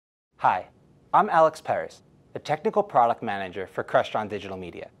Hi, I'm Alex Peras, the Technical Product Manager for Crestron Digital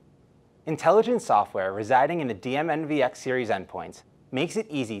Media. Intelligent software residing in the DM NVX series endpoints makes it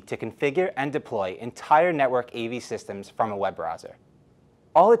easy to configure and deploy entire network AV systems from a web browser.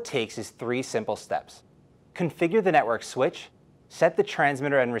 All it takes is 3 simple steps. Configure the network switch, set the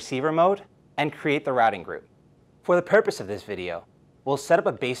transmitter and receiver mode, and create the routing group. For the purpose of this video, we'll set up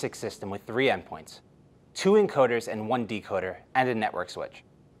a basic system with 3 endpoints, 2 encoders and 1 decoder, and a network switch.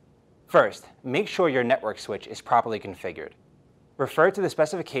 First, make sure your network switch is properly configured. Refer to the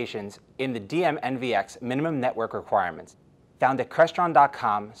specifications in the DM NVX minimum network requirements found at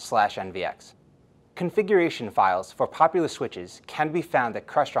crestron.com/NVX. Configuration files for popular switches can be found at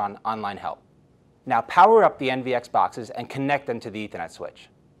Crestron Online Help. Now power up the NVX boxes and connect them to the Ethernet switch.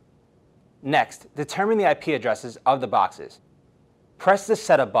 Next, determine the IP addresses of the boxes. Press the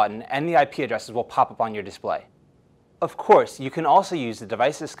Setup button and the IP addresses will pop up on your display. Of course, you can also use the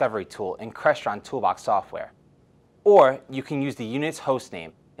Device Discovery tool in Crestron Toolbox software. Or you can use the unit's host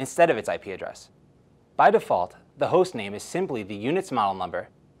name instead of its IP address. By default, the host name is simply the unit's model number,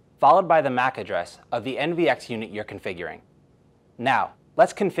 followed by the MAC address of the NVX unit you're configuring. Now,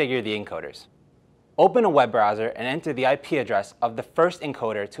 let's configure the encoders. Open a web browser and enter the IP address of the first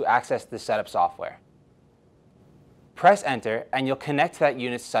encoder to access the setup software. Press Enter and you'll connect to that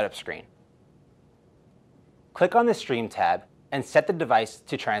unit's setup screen. Click on the Stream tab and set the device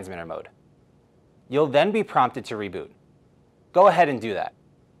to transmitter mode. You'll then be prompted to reboot. Go ahead and do that.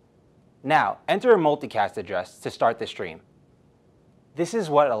 Now, enter a multicast address to start the stream. This is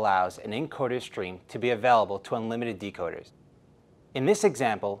what allows an encoder stream to be available to unlimited decoders. In this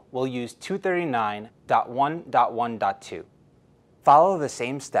example, we'll use 239.1.1.2. Follow the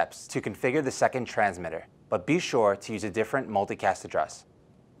same steps to configure the second transmitter, but be sure to use a different multicast address.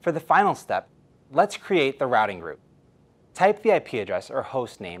 For the final step, let's create the routing group. Type the IP address or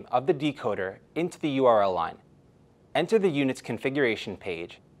host name of the decoder into the URL line. Enter the unit's configuration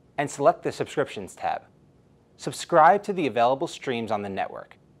page and select the Subscriptions tab. Subscribe to the available streams on the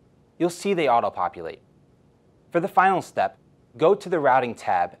network. You'll see they auto-populate. For the final step, go to the Routing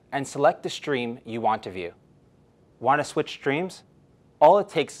tab and select the stream you want to view. Want to switch streams? All it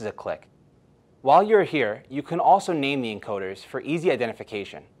takes is a click. While you're here, you can also name the encoders for easy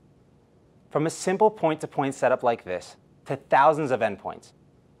identification. From a simple point-to-point setup like this to thousands of endpoints,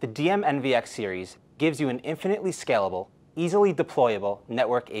 the DM NVX series gives you an infinitely scalable, easily deployable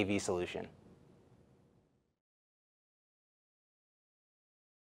network AV solution.